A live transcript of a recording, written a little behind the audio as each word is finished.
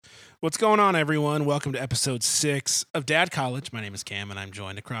What's going on, everyone? Welcome to episode 6 of Dad College. My name is Cam, and I'm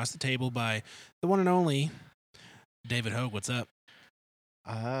joined across the table by the one and only David Hogue. What's up?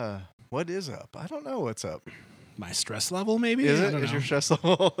 What is up? I don't know what's up. My stress level, maybe? Is I it? don't Is know. your stress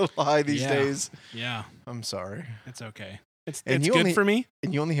level high these days? Yeah, I'm sorry. it's okay. It's And good for me.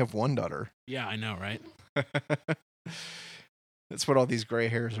 And you only have one daughter. Yeah, I know, right? That's what all these gray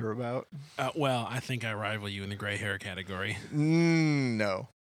hairs are about. Well, I think I rival you in the gray hair category. No.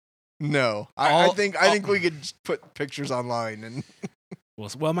 I think we could just put pictures online and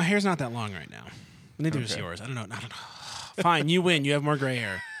Well, my hair's not that long right now. Neither is Okay. yours. I don't know. Fine, you win. You have more gray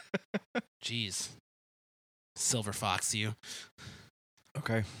hair. Jeez. Silver fox you.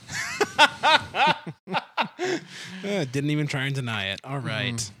 Okay. Didn't even try and deny it. All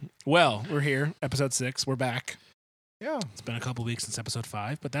right. Well, we're here. Episode 6. We're back. Yeah. It's been a couple weeks since episode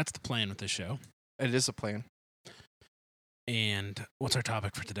 5, but that's the plan with this show. It is a plan. And what's our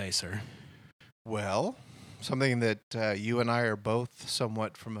topic for today, sir? Well, something that you and I are both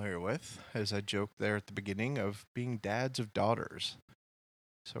somewhat familiar with, as I joked there at the beginning, of being dads of daughters.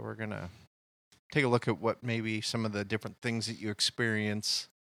 So we're going to take a look at what maybe some of the different things that you experience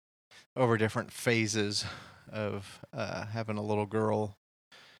over different phases of having a little girl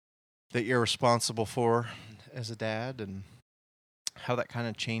that you're responsible for as a dad, and how that kind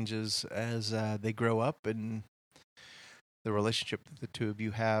of changes as they grow up and the relationship that the two of you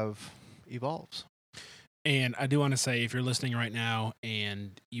have evolves. And I do want to say, if you're listening right now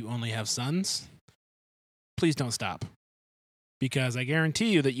and you only have sons, please don't stop. Because I guarantee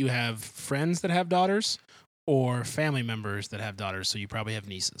you that you have friends that have daughters or family members that have daughters, so you probably have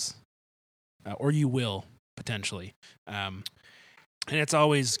nieces. Or you will, potentially. And it's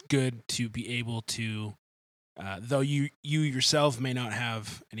always good to be able to, though you yourself may not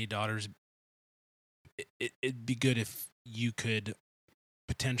have any daughters, it'd be good if you could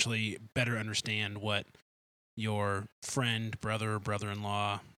potentially better understand what your friend, brother,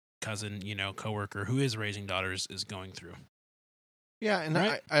 brother-in-law, cousin, coworker who is raising daughters is going through. Yeah, and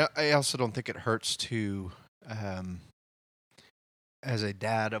Right? I also don't think it hurts to, as a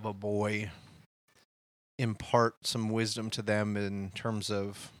dad of a boy, impart some wisdom to them in terms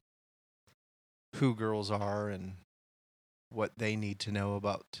of who girls are and what they need to know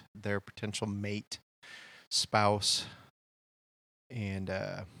about their potential mate, spouse, and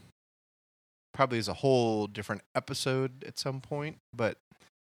probably is a whole different episode at some point, but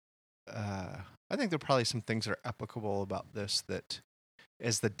I think there are probably some things that are applicable about this that,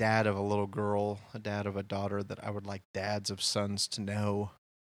 as the dad of a little girl, a dad of a daughter, that I would like dads of sons to know,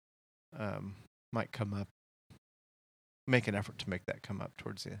 might come up. Make an effort to make that come up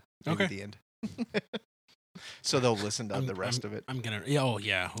towards maybe the end. So they'll listen to the rest of it. I'm going to... Oh,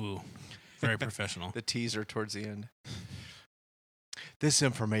 yeah. Ooh, very professional. The teaser towards the end. This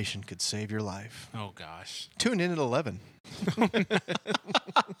information could save your life. Oh, gosh. Tune in at 11.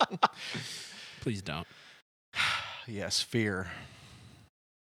 Please don't. Yes, fear.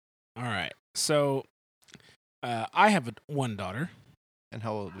 All right. So, I have one daughter. And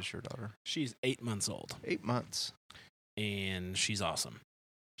how old is your daughter? She's 8 months old. 8 months. And she's awesome.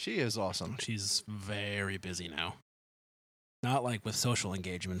 She is awesome. She's very busy now. Not like with social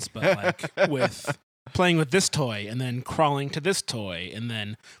engagements, but like with playing with this toy and then crawling to this toy and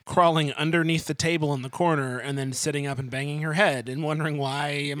then crawling underneath the table in the corner and then sitting up and banging her head and wondering, why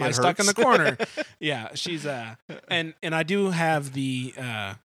am I stuck in the corner? Yeah, she's and I do have the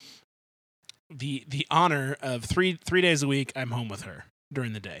honor of three days a week I'm home with her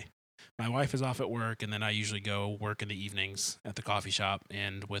during the day. My wife is off at work, and then I usually go work in the evenings at the coffee shop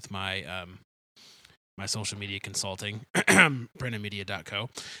and with my my social media consulting, brandonmedia.co.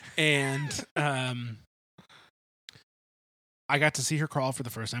 And I got to see her crawl for the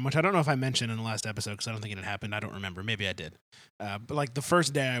first time, which I don't know if I mentioned in the last episode because I don't think it had happened. I don't remember. Maybe I did. But like the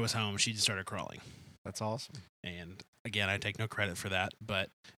first day I was home, she just started crawling. That's awesome. And again, I take no credit for that, but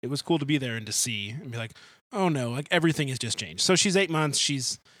it was cool to be there and to see and be like, oh no, like everything has just changed. So she's 8 months.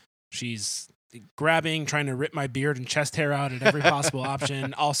 She's grabbing, trying to rip my beard and chest hair out at every possible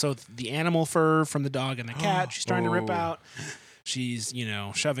option. Also, the animal fur from the dog and the cat, she's trying to rip out. She's,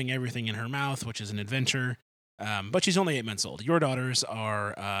 shoving everything in her mouth, which is an adventure. But she's only 8 months old. Your daughters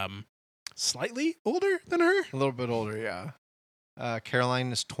are slightly older than her? A little bit older, yeah.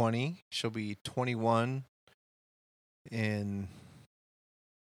 Caroline is 20. She'll be 21 in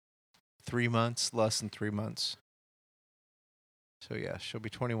 3 months, less than 3 months. So, yeah, she'll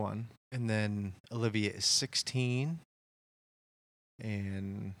be 21. And then Olivia is 16.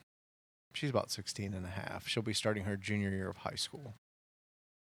 And she's about 16 and a half. She'll be starting her junior year of high school.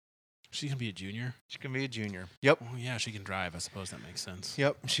 She's going to be a junior? She can be a junior. Yep. Oh, yeah, she can drive. I suppose that makes sense.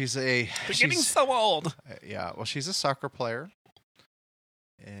 Yep. She's They're getting so old. Yeah. Well, she's a soccer player.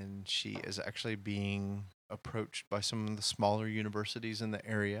 And she is actually being approached by some of the smaller universities in the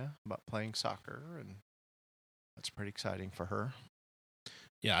area about playing soccer. And that's pretty exciting for her.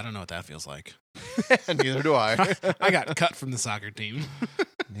 Yeah, I don't know what that feels like. Neither do I. I got cut from the soccer team.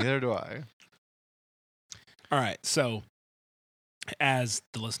 Neither do I. All right, so as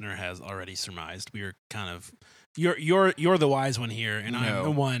the listener has already surmised, we are kind of you're the wise one here, and I'm the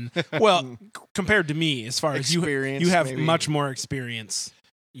one. Well, compared to me, as far as you have maybe. much more experience,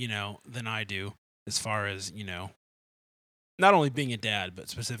 than I do, as far as not only being a dad, but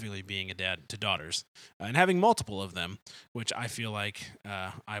specifically being a dad to daughters, and having multiple of them, which I feel like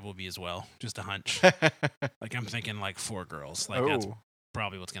I will be as well. Just a hunch. Like I'm thinking like 4 girls. Like that's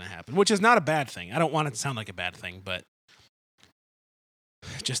probably what's going to happen, which is not a bad thing. I don't want it to sound like a bad thing, but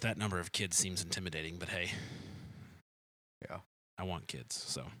just that number of kids seems intimidating. But hey, yeah, I want kids.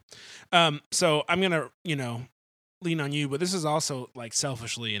 So I'm going to, lean on you, but this is also like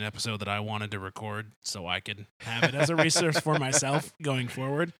selfishly an episode that I wanted to record so I could have it as a resource for myself going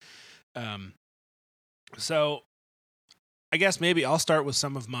forward. So I guess maybe I'll start with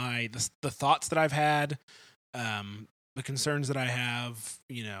some of the thoughts that I've had, the concerns that I have,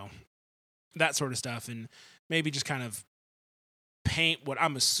 that sort of stuff, and maybe just kind of paint what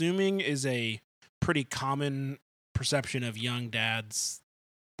I'm assuming is a pretty common perception of young dads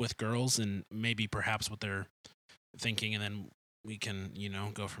with girls, and maybe perhaps what they're thinking, and then we can,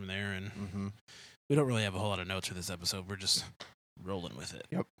 go from there. And we don't really have a whole lot of notes for this episode. We're just rolling with it.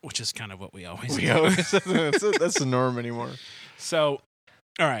 Yep. Which is kind of what we always do. That's the norm anymore. So,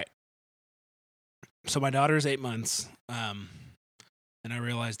 all right. So my daughter is 8 months. And I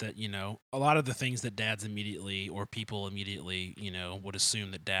realized that, a lot of the things that dads immediately or people immediately, would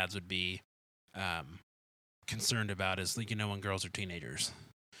assume that dads would be concerned about is, like, when girls are teenagers.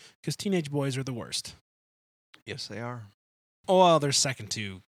 Because teenage boys are the worst. Yes, they are. Well, they're second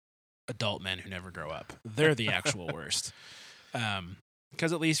to adult men who never grow up. They're the actual worst.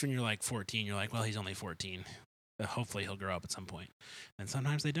 Because at least when you're like 14, you're like, well, he's only 14. Hopefully he'll grow up at some point. And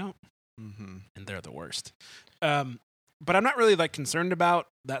sometimes they don't. Mm-hmm. And they're the worst. But I'm not really like concerned about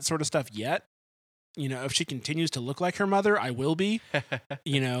that sort of stuff yet. If she continues to look like her mother, I will be,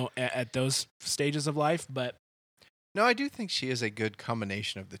 at those stages of life. But no, I do think she is a good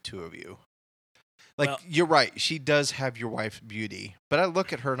combination of the two of you. Like, you're right. She does have your wife's beauty. But I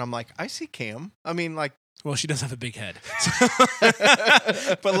look at her and I'm like, I see Cam. I mean, like. Well, she does have a big head.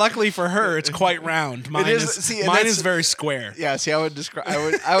 But luckily for her, it's quite round. Mine is very square. Yeah, see, I would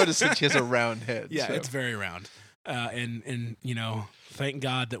have said she has a round head. Yeah, so. It's very round. And thank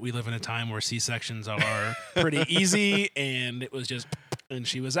God that we live in a time where C-sections are pretty easy, and it was just, and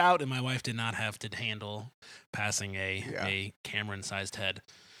she was out, and my wife did not have to handle passing a Cameron-sized head.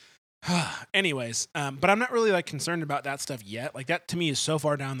 Anyways, but I'm not really like concerned about that stuff yet. Like that to me is so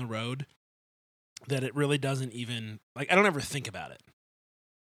far down the road that it really doesn't even, like, I don't ever think about it.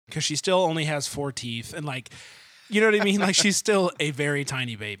 Because she still only has 4 teeth, and like, you know what I mean? Like, she's still a very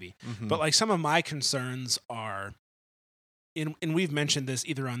tiny baby. Mm-hmm. But like, some of my concerns are, and we've mentioned this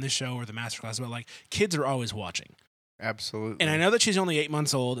either on this show or the masterclass, about like, kids are always watching. Absolutely. And I know that she's only 8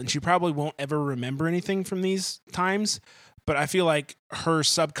 months old, and she probably won't ever remember anything from these times, but I feel like her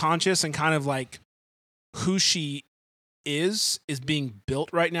subconscious and kind of like who she is being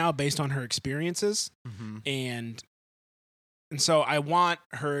built right now based on her experiences. Mm-hmm. And so I want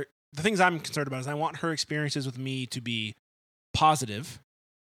her, the things I'm concerned about is I want her experiences with me to be positive.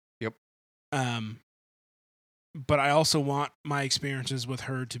 Yep. But I also want my experiences with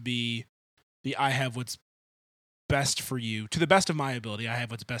her to be I have what's best for you. To the best of my ability, I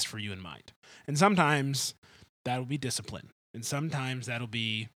have what's best for you in mind. And sometimes that'll be discipline. And sometimes that'll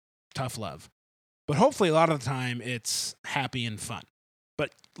be tough love. But hopefully a lot of the time it's happy and fun.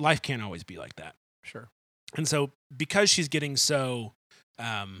 But life can't always be like that. Sure. And so because she's getting so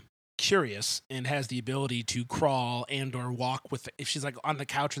curious and has the ability to crawl and or walk if she's like on the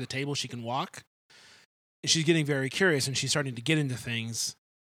couch or the table, she can walk. She's getting very curious, and she's starting to get into things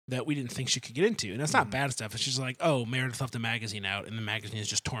that we didn't think she could get into. And that's not bad stuff. It's just like, oh, Meredith left the magazine out, and the magazine is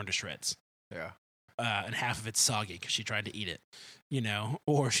just torn to shreds. Yeah. And half of it's soggy because she tried to eat it,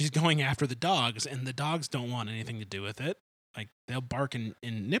 or she's going after the dogs, and the dogs don't want anything to do with it. Like, they'll bark and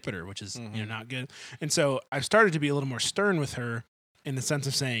nip at her, which is, not good. And so I've started to be a little more stern with her in the sense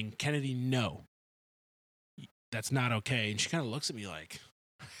of saying, Kennedy, no, that's not okay. And she kind of looks at me like,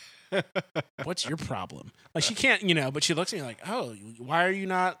 what's your problem? Like, she can't, but she looks at me like, oh, why are you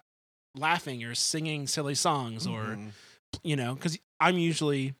not laughing or singing silly songs or, because I'm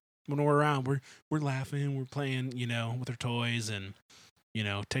usually when we're around, we're laughing, we're playing, with her toys and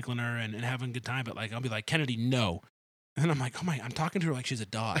tickling her and having a good time. But like I'll be like, Kennedy, no. And I'm like, oh my, I'm talking to her like she's a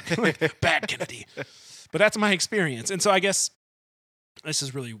dog. Like, bad Kennedy. But that's my experience. And so I guess this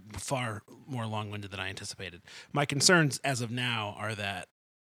is really far more long-winded than I anticipated. My concerns as of now are that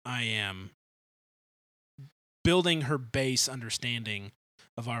I am building her base understanding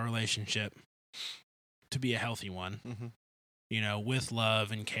of our relationship to be a healthy one, with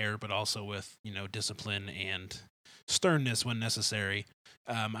love and care, but also with, discipline and sternness when necessary.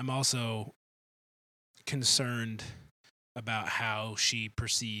 I'm also concerned about how she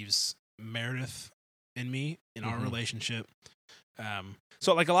perceives Meredith and me in our relationship.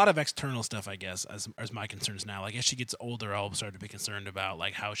 So like a lot of external stuff, I guess, as my concerns now. Like as she gets older, I'll start to be concerned about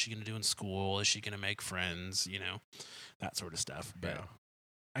like how is she going to do in school? Is she going to make friends? That sort of stuff. But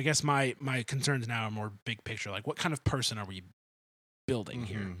I guess my concerns now are more big picture. Like what kind of person are we building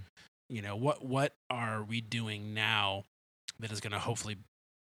here? What are we doing now that is going to hopefully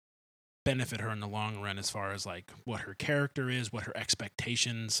benefit her in the long run as far as like what her character is, what her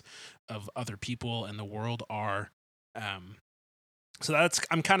expectations of other people and the world are. So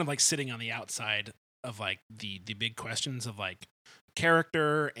I'm kind of like sitting on the outside of like the big questions of like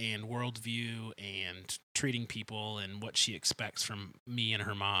character and worldview and treating people and what she expects from me and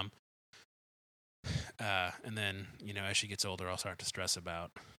her mom. And then, as she gets older, I'll start to stress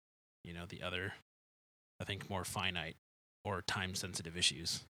about, the other, I think, more finite or time sensitive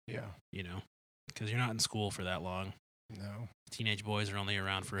issues. Yeah. Because you're not in school for that long. No. Teenage boys are only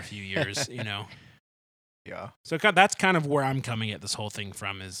around for a few years, Yeah. So that's kind of where I'm coming at this whole thing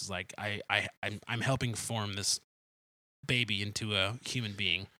from is like I'm helping form this baby into a human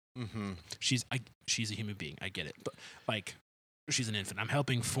being. Mm-hmm. She's a human being. I get it. But like she's an infant. I'm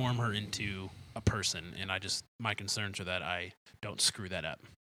helping form her into a person. And my concerns are that I don't screw that up.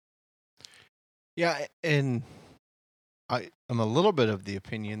 Yeah. And I'm a little bit of the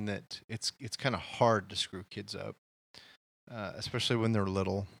opinion that it's kind of hard to screw kids up, especially when they're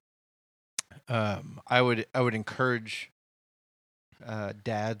little. I would encourage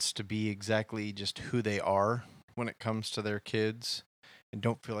dads to be exactly just who they are when it comes to their kids, and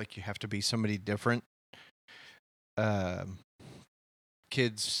don't feel like you have to be somebody different.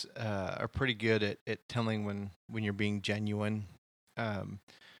 Kids are pretty good at telling when you're being genuine.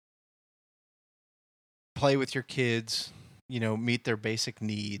 Play with your kids, meet their basic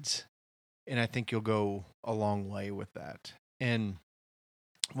needs, and I think you'll go a long way with that. And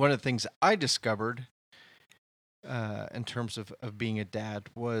one of the things I discovered in terms of being a dad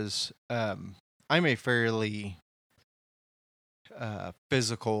was I'm a fairly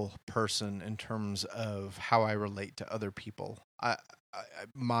physical person in terms of how I relate to other people.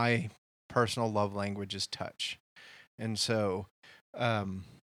 My personal love language is touch. And so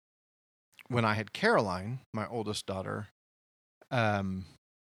when I had Caroline, my oldest daughter, I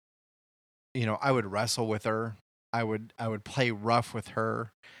would wrestle with her. I would play rough with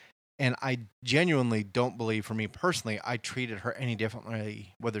her. And I genuinely don't believe, for me personally, I treated her any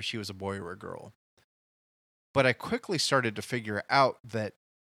differently, whether she was a boy or a girl. But I quickly started to figure out that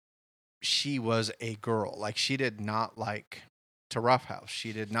she was a girl. Like, she did not like to roughhouse.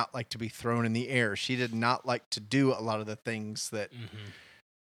 She did not like to be thrown in the air. She did not like to do a lot of the things that,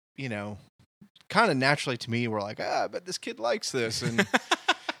 kind of naturally to me were like, but this kid likes this. And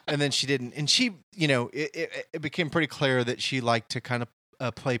and then she didn't. And she, it became pretty clear that she liked to kind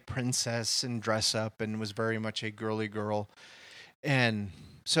of play princess and dress up and was very much a girly girl. And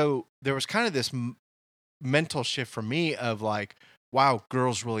so there was kind of this mental shift for me of like, wow,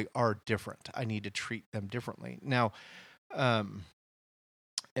 girls really are different. I need to treat them differently. Now, as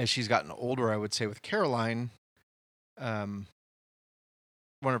she's gotten older, I would say with Caroline, one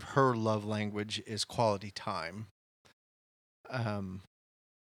of her love language is quality time.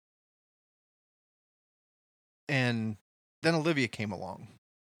 And then Olivia came along.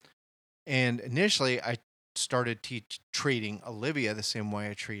 And initially, I started treating Olivia the same way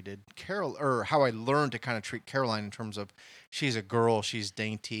I treated Carol, or how I learned to kind of treat Caroline in terms of she's a girl, she's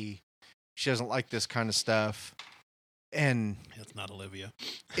dainty, she doesn't like this kind of stuff. And it's not Olivia.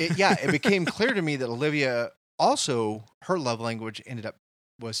 It became clear to me that Olivia also, her love language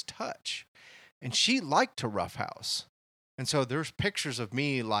was touch. And she liked to roughhouse. And so there's pictures of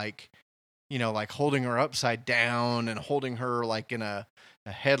me like holding her upside down and holding her like in a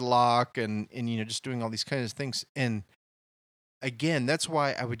headlock and just doing all these kinds of things. And again, that's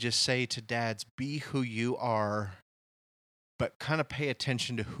why I would just say to dads, be who you are, but kind of pay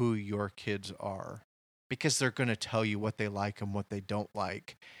attention to who your kids are, because they're going to tell you what they like and what they don't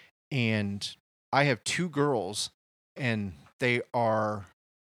like. And I have 2 girls, and they are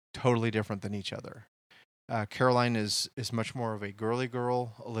totally different than each other. Caroline is much more of a girly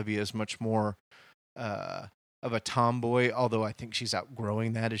girl. Olivia is much more of a tomboy, although I think she's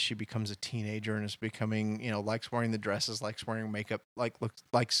outgrowing that as she becomes a teenager and is becoming, likes wearing the dresses, likes wearing makeup,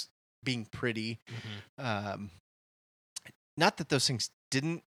 likes being pretty. Mm-hmm. Not that those things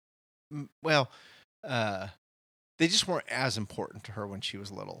didn't, well, they just weren't as important to her when she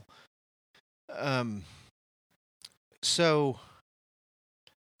was little. So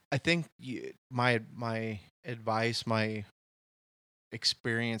I think my advice, my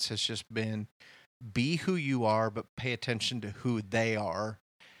experience has just been be who you are, but pay attention to who they are.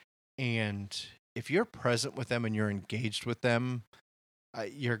 And if you're present with them and you're engaged with them,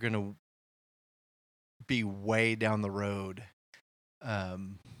 you're going to be way down the road.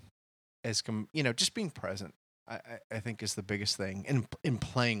 Just being present, I think is the biggest thing in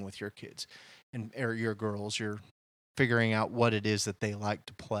playing with your kids or your girls. You're figuring out what it is that they like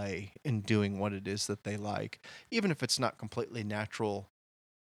to play and doing what it is that they like, even if it's not completely natural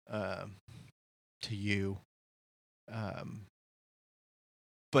to you.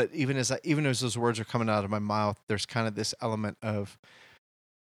 But even as those words are coming out of my mouth, there's kind of this element of,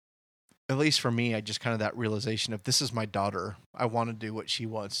 at least for me, I just kind of that realization of, this is my daughter. I want to do what she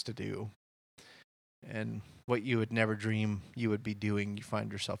wants to do. And what you would never dream you would be doing, you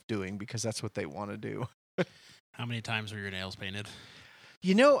find yourself doing, because that's what they want to do. How many times were your nails painted?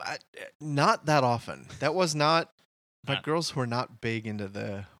 Not that often. That was not, my girls were not big into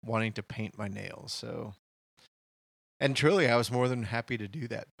the wanting to paint my nails. So, and truly, I was more than happy to do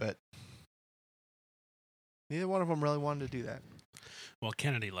that, but neither one of them really wanted to do that. Well,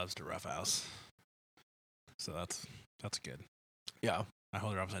 Kennedy loves to roughhouse, so that's good. Yeah. I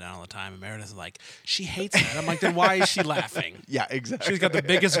hold her upside down all the time, and Meredith is like, she hates that. I'm like, then why is she laughing? Yeah, exactly. She's got the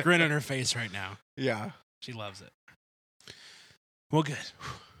biggest grin on her face right now. Yeah. She loves it. Well, good.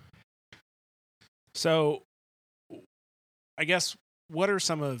 So, I guess, what are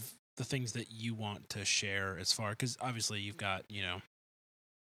some of the things that you want to share as far, because obviously you've got,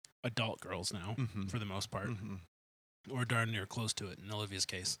 adult girls now, for the most part, or darn near close to it in Olivia's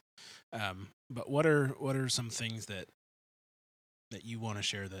case. But what are some things that you want to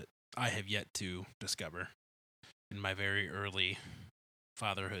share that I have yet to discover in my very early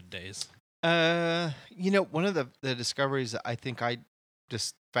fatherhood days? One of the discoveries that I think I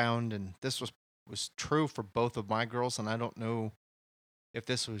just found, and this was true for both of my girls, and I don't know if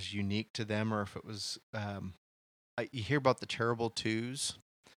this was unique to them or if it was, you hear about the terrible twos.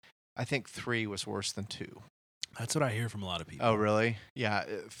 I think 3 was worse than 2. That's what I hear from a lot of people. Oh, really? Yeah.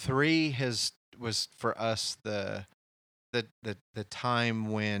 3 was for us the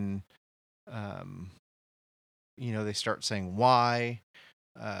time when, they start saying why.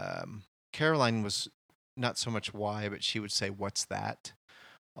 Caroline was not so much why, but she would say, "What's that?"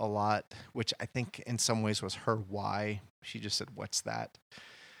 a lot, which I think in some ways was her why. She just said, "What's that?"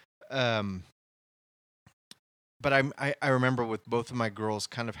 But I remember with both of my girls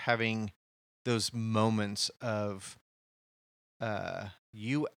kind of having those moments of,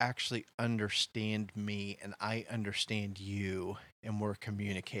 you actually understand me and I understand you, and we're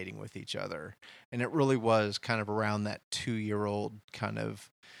communicating with each other. And it really was kind of around that 2-year-old kind of,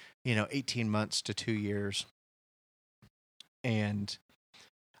 18 months to 2 years. And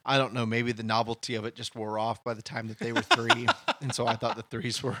I don't know, maybe the novelty of it just wore off by the time that they were 3. And so I thought the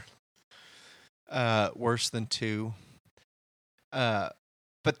 3s were worse than 2.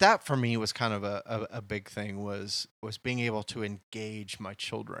 But that for me was kind of a big thing, was being able to engage my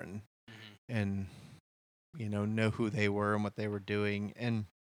children and, know who they were and what they were doing. And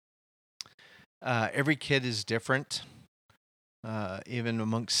every kid is different, even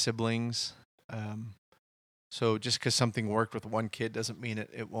amongst siblings. So just because something worked with one kid doesn't mean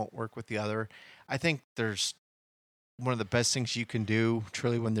it won't work with the other. I think there's one of the best things you can do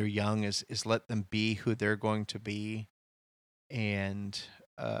truly when they're young is let them be who they're going to be, and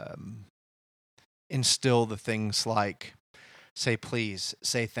instill the things like say please,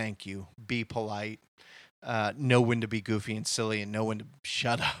 say thank you, be polite, know when to be goofy and silly, and know when to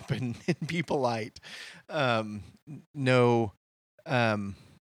shut up and be polite.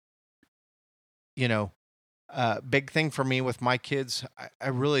 Big thing for me with my kids,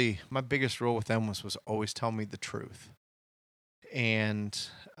 my biggest rule with them was always tell me the truth. And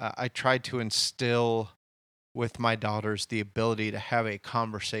I tried to instill with my daughters the ability to have a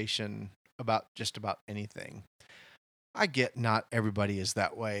conversation about just about anything. I get not everybody is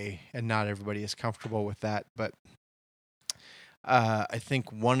that way and not everybody is comfortable with that, but I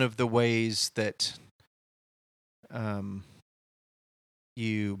think one of the ways that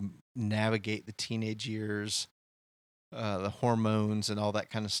you navigate the teenage years the hormones and all that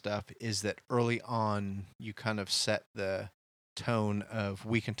kind of stuff, is that early on you kind of set the tone of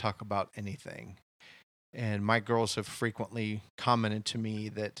we can talk about anything. And my girls have frequently commented to me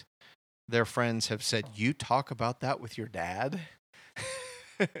that their friends have said, "You talk about that with your dad?"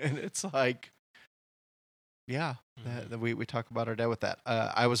 And it's like, yeah, we talk about our dad with that.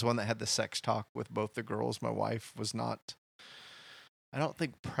 I was one that had the sex talk with both the girls. My wife was not, I don't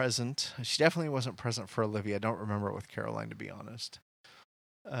think, present. She definitely wasn't present for Olivia. I don't remember it with Caroline, to be honest.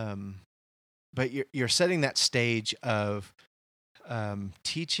 But you're setting that stage of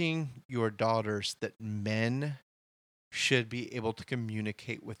teaching your daughters that men should be able to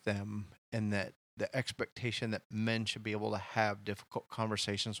communicate with them, and that the expectation that men should be able to have difficult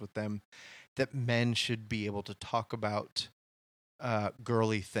conversations with them, that men should be able to talk about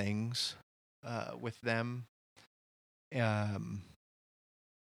girly things with them. And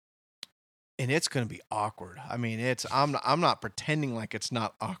it's going to be awkward. I mean, I'm not pretending like it's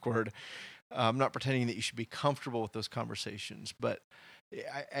not awkward. I'm not pretending that you should be comfortable with those conversations. But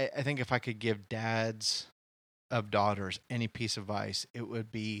I think if I could give dads of daughters any piece of advice, it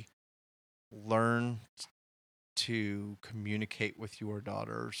would be learn to communicate with your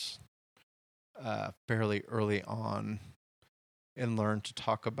daughters fairly early on, and learn to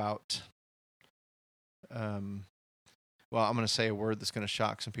talk about, well, I'm going to say a word that's going to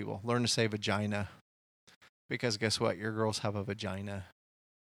shock some people. Learn to say vagina, because guess what? Your girls have a vagina,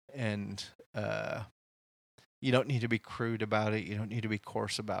 and you don't need to be crude about it. You don't need to be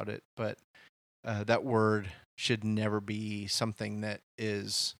coarse about it, but that word should never be something that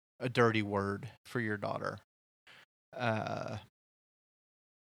is a dirty word for your daughter.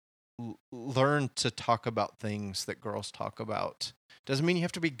 Learn to talk about things that girls talk about. Doesn't mean you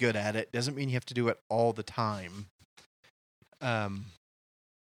have to be good at it. Doesn't mean you have to do it all the time. But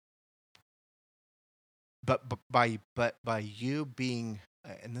by you being,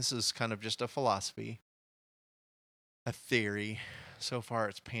 and this is kind of just a philosophy, a theory. So far,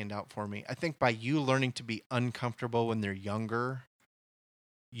 it's panned out for me. I think by you learning to be uncomfortable when they're younger,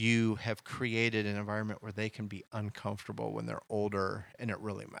 you have created an environment where they can be uncomfortable when they're older, and it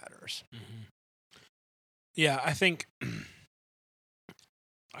really matters. Mm-hmm. Yeah, I think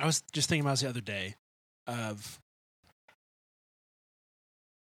I was just thinking about this the other day. I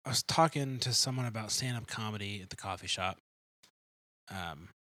was talking to someone about stand-up comedy at the coffee shop.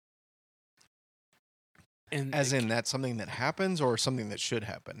 And as in, that's something that happens or something that should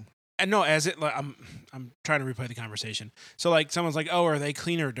happen? And no, as it, like, I'm trying to replay the conversation. So, like, someone's like, "Oh, are they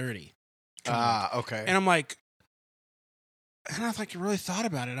clean or dirty?" Okay. And I'm like, and I like really thought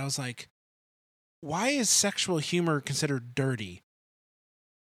about it. I was like, why is sexual humor considered dirty?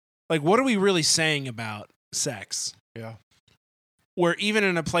 Like, what are we really saying about sex? Yeah. Where even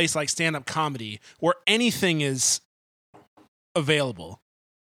in a place like stand-up comedy, where anything is available,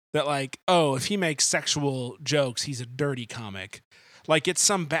 that like, oh, if he makes sexual jokes, he's a dirty comic. Like, it's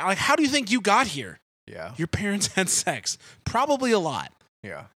some bad. Like, how do you think you got here? Yeah. Your parents had sex, probably a lot.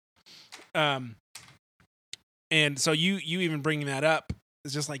 Yeah. And so you even bringing that up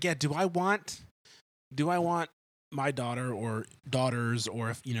is just like, yeah. Do I want my daughter or daughters,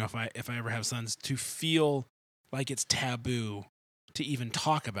 or if I ever have sons, to feel like it's taboo to even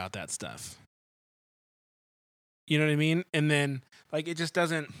talk about that stuff? You know what I mean? And then like it just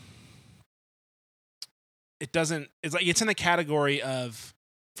doesn't. It doesn't. It's like it's in a category of,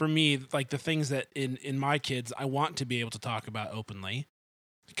 for me, like the things that in my kids I want to be able to talk about openly,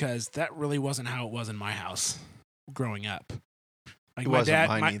 because that really wasn't how it was in my house growing up. Like it wasn't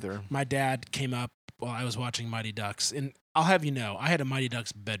mine either. My dad came up while I was watching Mighty Ducks, and I'll have you know, I had a Mighty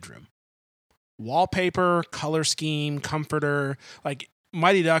Ducks bedroom. Wallpaper, color scheme, comforter. Like,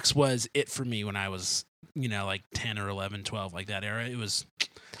 Mighty Ducks was it for me when I was, like 10 or 11, 12, like that era.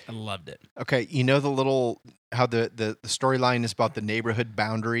 I loved it. Okay, how the storyline is about the neighborhood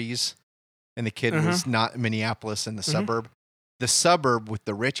boundaries, and the kid was not Minneapolis in the suburb. The suburb with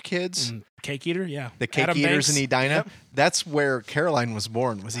the rich kids. Cake Eater, yeah. The Cake Eaters in Edina. Yep. That's where Caroline was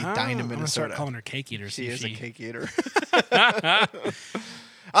born, was Edina, Minnesota. I'm going to start calling her Cake Eater. She is a Cake Eater.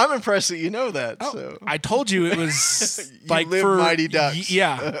 I'm impressed that you know that. Oh, so. I told you it was like you for Mighty Ducks.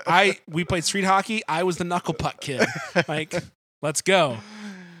 Yeah. We played street hockey. I was the knuckle puck kid. Like, let's go.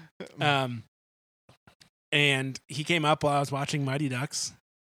 And he came up while I was watching Mighty Ducks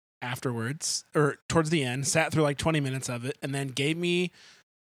afterwards, or towards the end, sat through like 20 minutes of it, and then gave me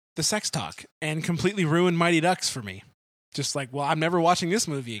the sex talk and completely ruined Mighty Ducks for me. Just like, well, I'm never watching this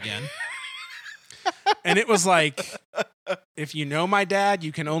movie again. And it was like, if you know my dad,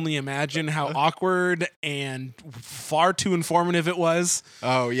 you can only imagine how awkward and far too informative it was.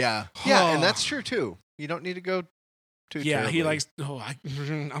 Oh, yeah. Yeah, and that's true, too. You don't need to go too Yeah, terribly. he likes.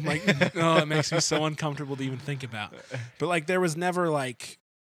 I'm like, oh, it makes me so uncomfortable to even think about. But like, there was never like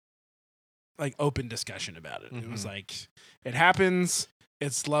open discussion about it. It was Mhm. like, it happens.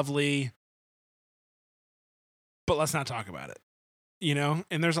 It's lovely, but let's not talk about it. You know,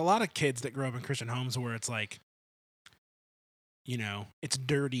 and there's a lot of kids that grow up in Christian homes where it's like, you know, it's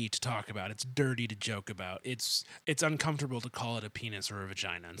dirty to talk about. It's dirty to joke about. It's uncomfortable to call it a penis or a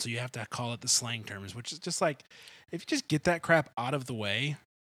vagina, and so you have to call it the slang terms, which is just like, if you just get that crap out of the way,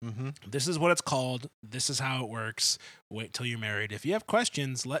 Mhm. this is what it's called. This is how it works. Wait till you're married. If you have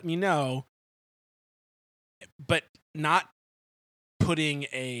questions, let me know. But not putting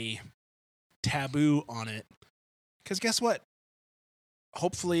a taboo on it, because guess what?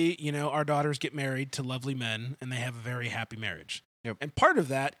 Hopefully, you know, our daughters get married to lovely men and they have a very happy marriage. Yep. And part of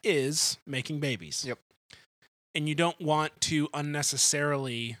that is making babies. Yep. And you don't want to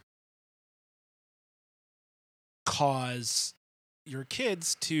unnecessarily cause your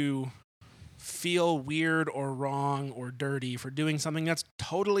kids to feel weird or wrong or dirty for doing something that's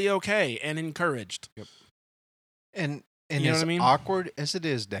totally okay and encouraged. And You know as what I mean? awkward as it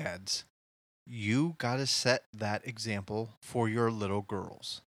is, dads, you got to set that example for your little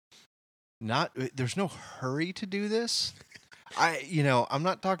girls. There's no hurry to do this. I'm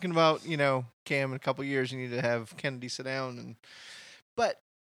not talking about, Cam, in a couple years you need to have Kennedy sit down but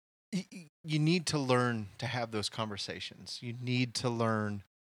you need to learn to have those conversations. You need to learn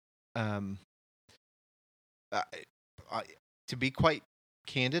to be quite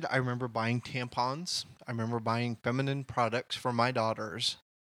candid. I remember buying tampons. I remember buying feminine products for my daughters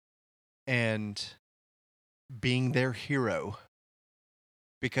and being their hero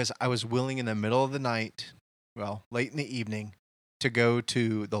because I was willing in the middle of the night, well, late in the evening, to go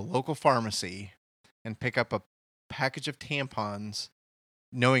to the local pharmacy and pick up a package of tampons,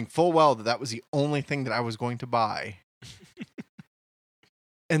 knowing full well that was the only thing that I was going to buy.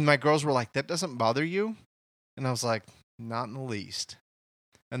 And my girls were like, "That doesn't bother you?" And I was like, "Not in the least."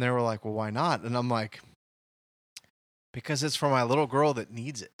 And they were like, "Well, why not?" And I'm like, "Because it's for my little girl that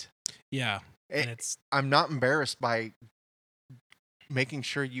needs it." Yeah. And I'm not embarrassed by making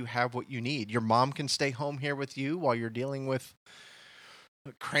sure you have what you need. Your mom can stay home here with you while you're dealing with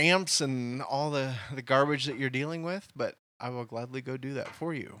cramps and all the garbage that you're dealing with, but I will gladly go do that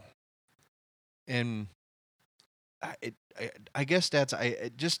for you. And I guess, dads,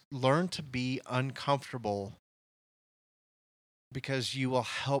 I just learn to be uncomfortable because you will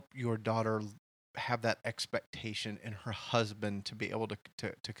help your daughter have that expectation in her husband to be able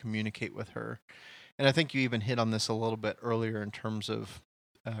to communicate with her. And I think you even hit on this a little bit earlier in terms of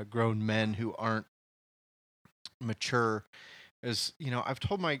grown men who aren't mature. Is I've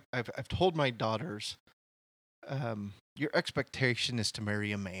told my daughters, your expectation is to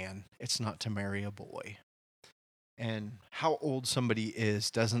marry a man. It's not to marry a boy. And how old somebody is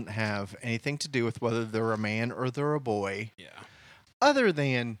doesn't have anything to do with whether they're a man or they're a boy. yeah. Other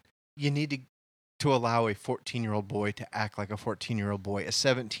than you need to allow a 14-year-old boy to act like a 14-year-old boy, a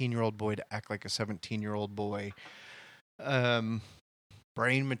 17-year-old boy to act like a 17-year-old boy. Brain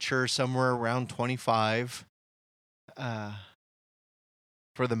mature somewhere around 25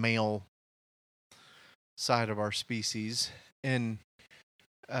 for the male side of our species. And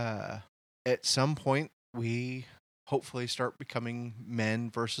at some point, we hopefully start becoming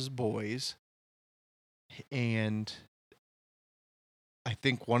men versus boys. And I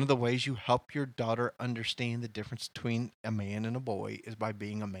think one of the ways you help your daughter understand the difference between a man and a boy is by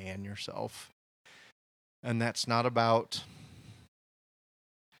being a man yourself. And that's not about,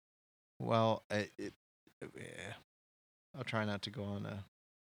 well, I'll try not to go on a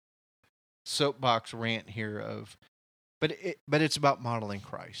soapbox rant here but it's about modeling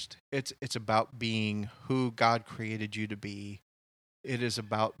Christ. It's about being who God created you to be. It is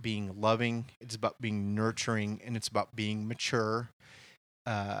about being loving. It's about being nurturing, and it's about being mature.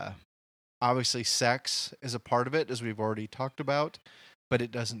 Obviously, sex is a part of it, as we've already talked about, but it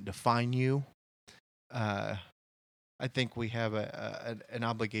doesn't define you. I think we have an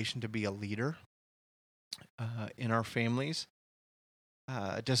obligation to be a leader in our families.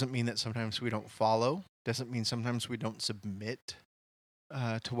 It doesn't mean that sometimes we don't follow. Doesn't mean sometimes we don't submit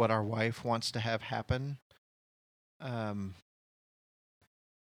to what our wife wants to have happen.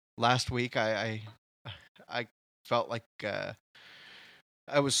 Last week, I felt like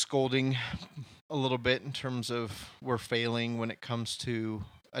I was scolding a little bit in terms of we're failing when it comes to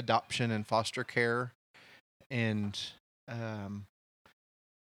adoption and foster care. And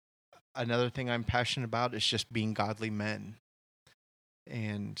another thing I'm passionate about is just being godly men.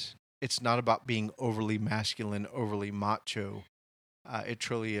 And it's not about being overly masculine, overly macho. It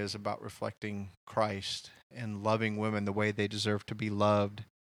truly is about reflecting Christ and loving women the way they deserve to be loved.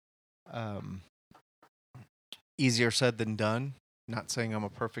 Easier said than done. Not saying I'm a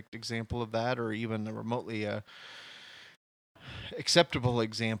perfect example of that, or even a remotely acceptable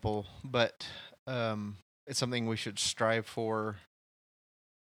example, but it's something we should strive for.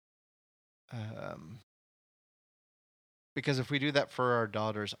 Because if we do that for our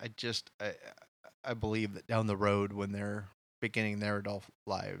daughters, I believe that down the road when they're beginning their adult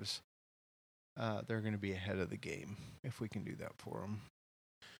lives, they're going to be ahead of the game if we can do that for them.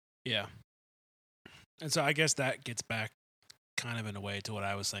 Yeah. And so I guess that gets back kind of in a way to what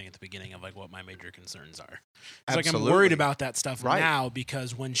I was saying at the beginning of like what my major concerns are. It's like I'm worried about that stuff now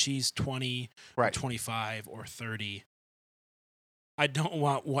because when she's 20 or 25 or 30, I don't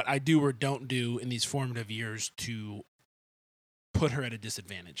want what I do or don't do in these formative years to put her at a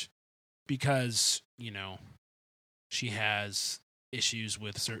disadvantage because, you know, she has issues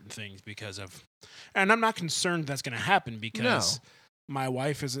with certain things because of, and I'm not concerned that's going to happen because my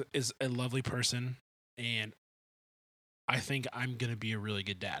wife is a lovely person and I think I'm going to be a really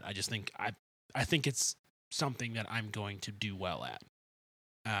good dad. I just think I think it's something that I'm going to do well at.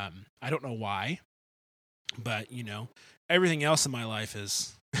 I don't know why, but you know, everything else in my life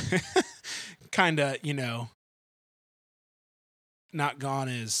is kind of, you know, not gone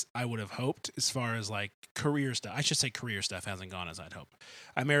as I would have hoped as far as like career stuff. I should say career stuff hasn't gone as I'd hoped.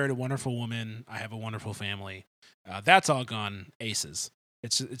 I married a wonderful woman. I have a wonderful family. That's all gone aces.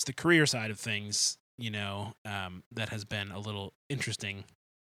 It's the career side of things, you know, that has been a little interesting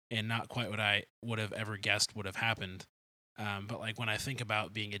and not quite what I would have ever guessed would have happened. But like when I think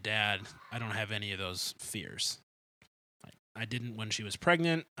about being a dad, I don't have any of those fears. Like, I didn't when she was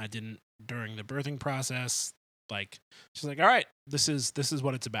pregnant. I didn't during the birthing process. Like she's like, all right, this is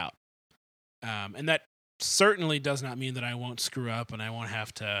what it's about. And that certainly does not mean that I won't screw up and I won't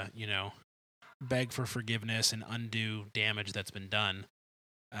have to, you know, beg for forgiveness and undo damage that's been done.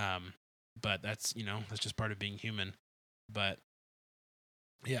 But that's, you know, that's just part of being human. But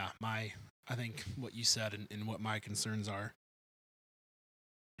yeah, I think what you said and what my concerns are,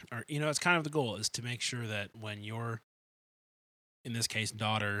 you know, it's kind of the goal is to make sure that when your, in this case,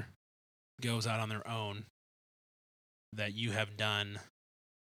 daughter goes out on their own, that you have done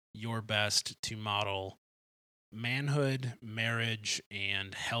your best to model manhood, marriage,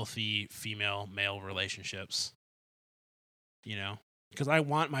 and healthy female-male relationships. You know, because I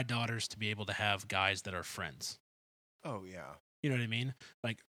want my daughters to be able to have guys that are friends. Oh yeah. You know what I mean?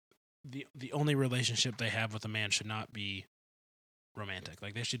 Like the only relationship they have with a man should not be romantic.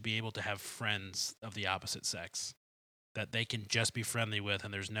 Like they should be able to have friends of the opposite sex that they can just be friendly with,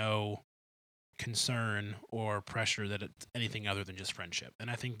 and there's no concern or pressure that it's anything other than just friendship.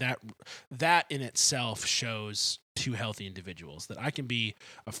 And I think that in itself shows two healthy individuals, that I can be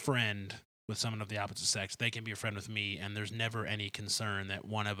a friend with someone of the opposite sex, they can be a friend with me, and there's never any concern that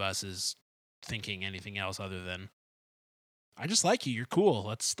one of us is thinking anything else other than I just like you, you're cool,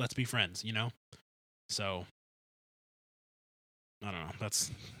 let's be friends, you know? So I don't know,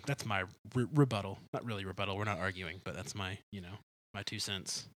 that's my rebuttal. Not really rebuttal, we're not arguing, but that's my, you know, my 2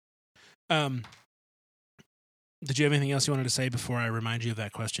 cents. Did you have anything else you wanted to say before I remind you of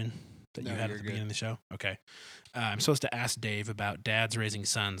that question that you had at the beginning of the show? Okay. I'm supposed to ask Dave about dads raising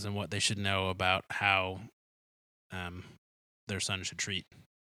sons and what they should know about how their son should treat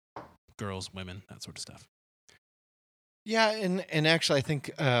girls, women, that sort of stuff. Yeah, and actually I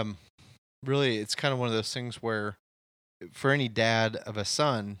think really it's kind of one of those things where for any dad of a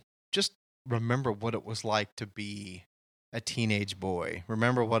son, just remember what it was like to be a teenage boy.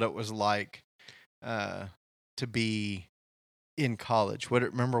 Remember what it was like to be in college.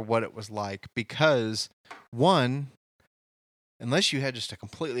 Remember what it was like, because one, unless you had just a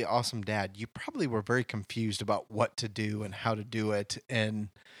completely awesome dad, you probably were very confused about what to do and how to do it. And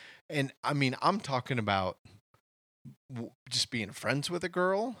I mean, I'm talking about just being friends with a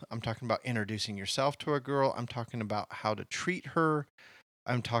girl. I'm talking about introducing yourself to a girl. I'm talking about how to treat her.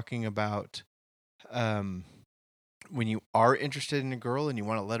 I'm talking about when you are interested in a girl and you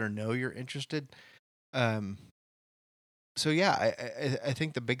want to let her know you're interested. So yeah, I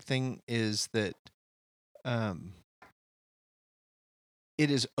think the big thing is that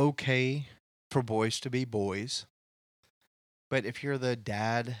it is okay for boys to be boys, but if you're the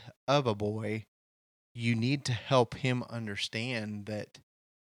dad of a boy, you need to help him understand that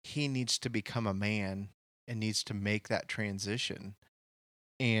he needs to become a man and needs to make that transition.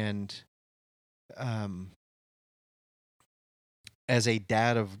 And as a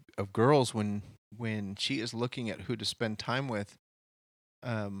dad of girls, when she is looking at who to spend time with,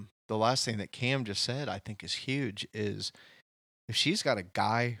 the last thing that Cam just said, I think is huge, is if she's got a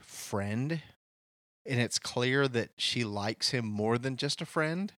guy friend and it's clear that she likes him more than just a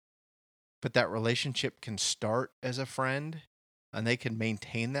friend, but that relationship can start as a friend and they can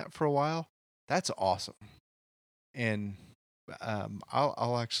maintain that for a while, that's awesome. And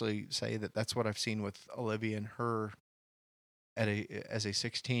I'll actually say that that's what I've seen with Olivia and her as a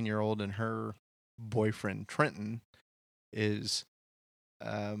 16-year-old and her boyfriend Trenton is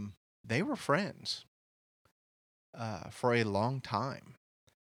they were friends for a long time.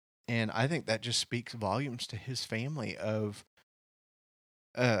 And I think that just speaks volumes to his family of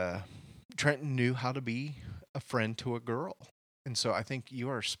Trenton knew how to be a friend to a girl. And so I think you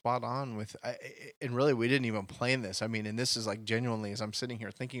are spot on with, and really we didn't even plan this. I mean, and this is like genuinely, as I'm sitting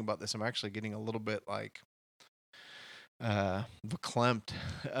here thinking about this, I'm actually getting a little bit like verklempt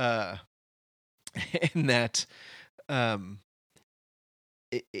in that a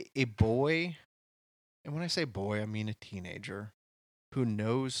boy, and when I say boy, I mean a teenager who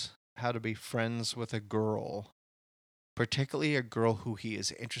knows how to be friends with a girl, particularly a girl who he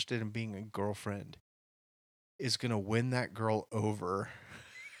is interested in being a girlfriend, is going to win that girl over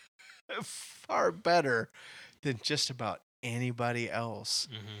far better than just about anybody else.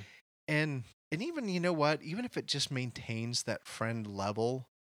 Mm-hmm. And even, you know what, even if it just maintains that friend level,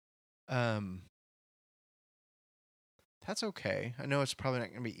 that's okay. I know it's probably not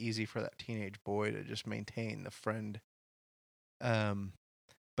going to be easy for that teenage boy to just maintain the friend.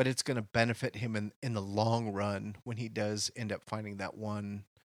 But it's going to benefit him in the long run when he does end up finding that one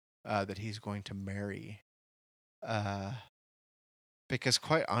that he's going to marry. Because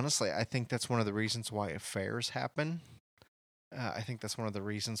quite honestly, I think that's one of the reasons why affairs happen. I think that's one of the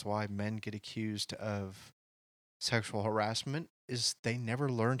reasons why men get accused of sexual harassment is they never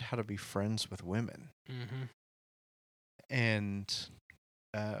learned how to be friends with women. Mm-hmm. And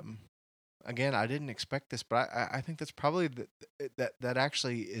again, I didn't expect this, but I think that's probably that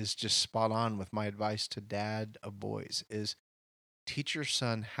actually is just spot on with my advice to dad of boys is teach your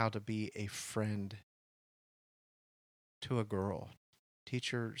son how to be a friend to a girl.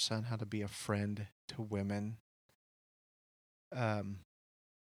 Teach your son how to be a friend to women.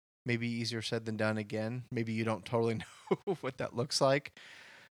 Maybe easier said than done again. Maybe you don't totally know what that looks like.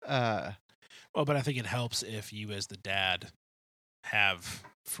 Well, but I think it helps if you as the dad have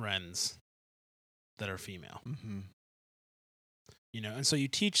friends that are female. Mm-hmm. You know, and so you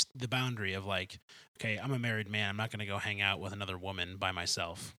teach the boundary of like, okay, I'm a married man. I'm not going to go hang out with another woman by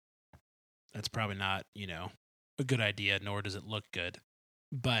myself. That's probably not, you know, a good idea, nor does it look good.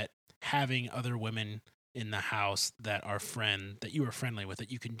 But having other women in the house that you are friendly with,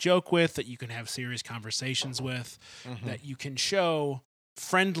 that you can joke with, that you can have serious conversations with, Mm-hmm. that you can show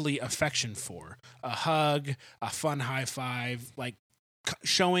friendly affection for, a hug, a fun high five, like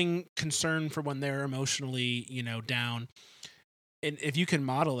showing concern for when they're emotionally, you know, down. And if you can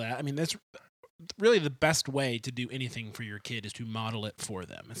model that, I mean, that's really the best way to do anything for your kid is to model it for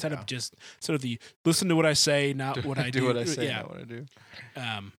them instead of just sort of the listen to what I say, not what I do. Do what I say, not what I do.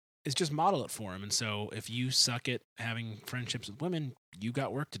 It's just model it for them. And so if you suck at having friendships with women, you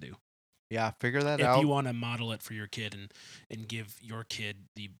got work to do. Yeah, figure that If out. you want to model it for your kid and give your kid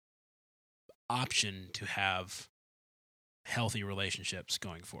the option to have healthy relationships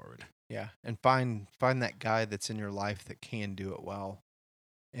going forward. Yeah, and find that guy that's in your life that can do it well.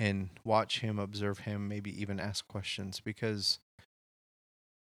 And watch him, observe him, maybe even ask questions because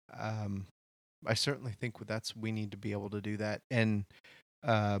I certainly think we need to be able to do that. And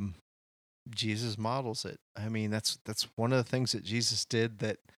Jesus models it. I mean, that's one of the things that Jesus did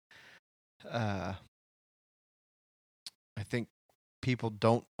that I think people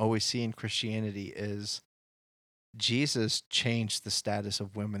don't always see in Christianity is Jesus changed the status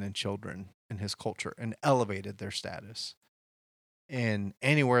of women and children in his culture and elevated their status. And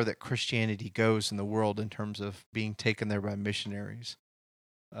anywhere that Christianity goes in the world in terms of being taken there by missionaries,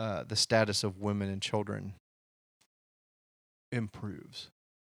 the status of women and children improves.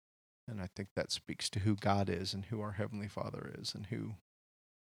 And I think that speaks to who God is and who our Heavenly Father is and who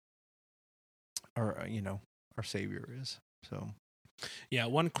our Savior is. So, yeah,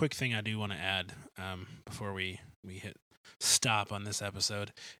 one quick thing I do want to add before we hit stop on this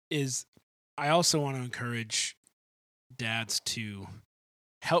episode is I also want to encourage dads to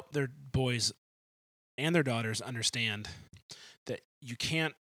help their boys and their daughters understand that you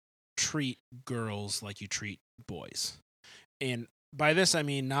can't treat girls like you treat boys. And by this, I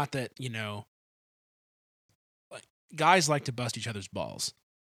mean not that, you know, like guys like to bust each other's balls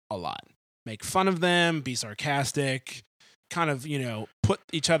a lot. Make fun of them, be sarcastic, kind of, you know, put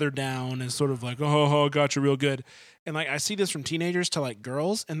each other down and sort of like, oh, got you real good. And like, I see this from teenagers to like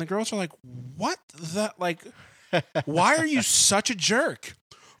girls, and the girls are like, what the, like, why are you such a jerk?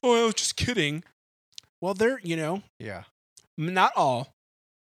 Oh, I was just kidding. Well, they're, Yeah. not all,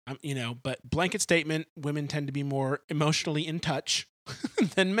 but blanket statement, women tend to be more emotionally in touch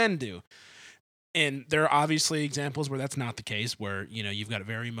than men do. And there are obviously examples where that's not the case, where, you've got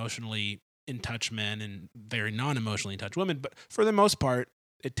very emotionally in touch men and very non-emotionally in touch women. But for the most part,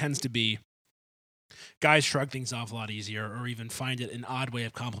 it tends to be guys shrug things off a lot easier, or even find it an odd way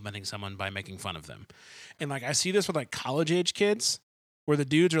of complimenting someone by making fun of them. And like, I see this with like college age kids where the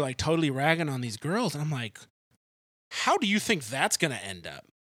dudes are like totally ragging on these girls. And I'm like, how do you think that's going to end up?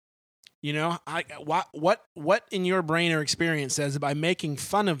 What in your brain or experience says by making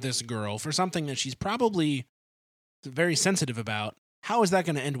fun of this girl for something that she's probably very sensitive about, how is that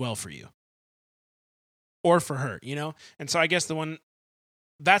going to end well for you? Or for her, And so I guess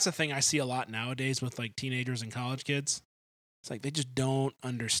that's a thing I see a lot nowadays with like teenagers and college kids. It's like they just don't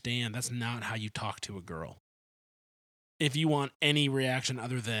understand. That's not how you talk to a girl. If you want any reaction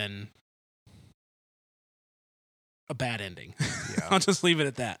other than a bad ending, Yeah. I'll just leave it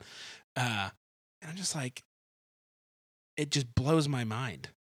at that. And I'm just like, it just blows my mind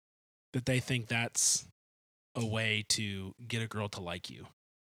that they think that's a way to get a girl to like you.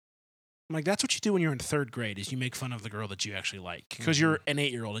 I'm like, that's what you do when you're in third grade, is you make fun of the girl that you actually like because you're an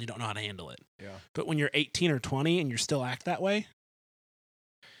 8-year-old and you don't know how to handle it. Yeah. But when you're 18 or 20 and you still act that way,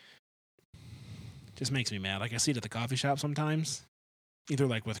 it just makes me mad. Like, I see it at the coffee shop sometimes, either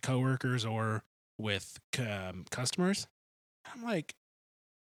like with coworkers or with customers. I'm like,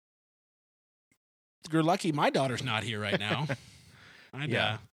 you're lucky my daughter's not here right now.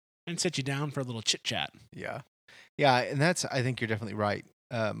 I'd sit you down for a little chit chat. Yeah. Yeah. And I think you're definitely right.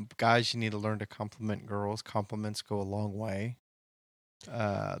 Guys, you need to learn to compliment girls. Compliments go a long way.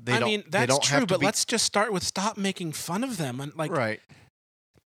 That's true, but let's just start with stop making fun of them. And like, right.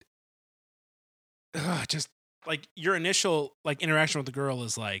 Just like your initial like interaction with the girl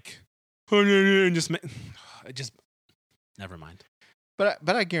is like, and just never mind. But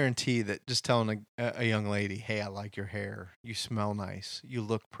I guarantee that just telling a young lady, hey, I like your hair. You smell nice. You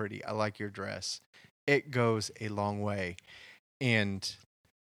look pretty. I like your dress. It goes a long way. And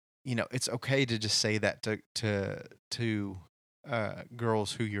it's okay to just say that to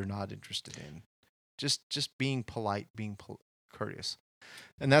girls who you're not interested in. Just being polite, being courteous,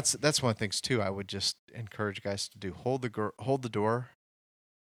 and that's one of the things too. I would just encourage guys to do: hold the door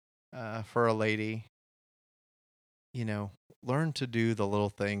for a lady. Learn to do the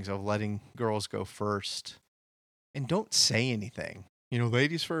little things of letting girls go first, and don't say anything.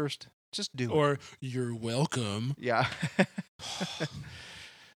 Ladies first. Just do it. Or you're welcome. Yeah.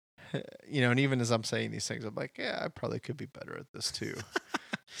 And even as I'm saying these things, I'm like, yeah, I probably could be better at this too.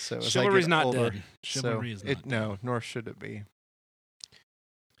 So as chivalry's I get not older, dead. Chivalry is not dead. No, nor should it be.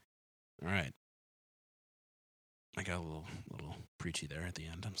 All right. I got a little preachy there at the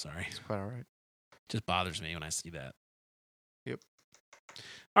end. I'm sorry. It's quite all right. Just bothers me when I see that. Yep.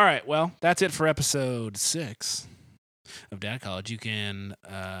 All right. Well, that's it for episode 6 of Dad College. You can,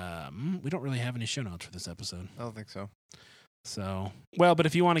 we don't really have any show notes for this episode. I don't think so. So, but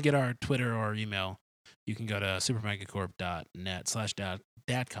if you want to get our Twitter or email, you can go to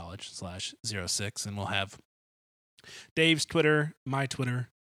supermegacorp.net/dadcollege/06, and we'll have Dave's Twitter, my Twitter,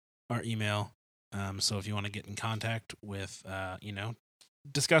 our email. So if you want to get in contact with,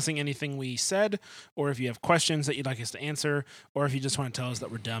 discussing anything we said, or if you have questions that you'd like us to answer, or if you just want to tell us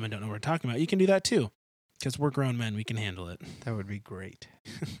that we're dumb and don't know what we're talking about, you can do that too, because we're grown men. We can handle it. That would be great.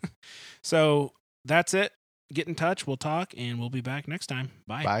 So that's it. Get in touch. We'll talk, and we'll be back next time.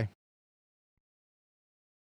 Bye. Bye.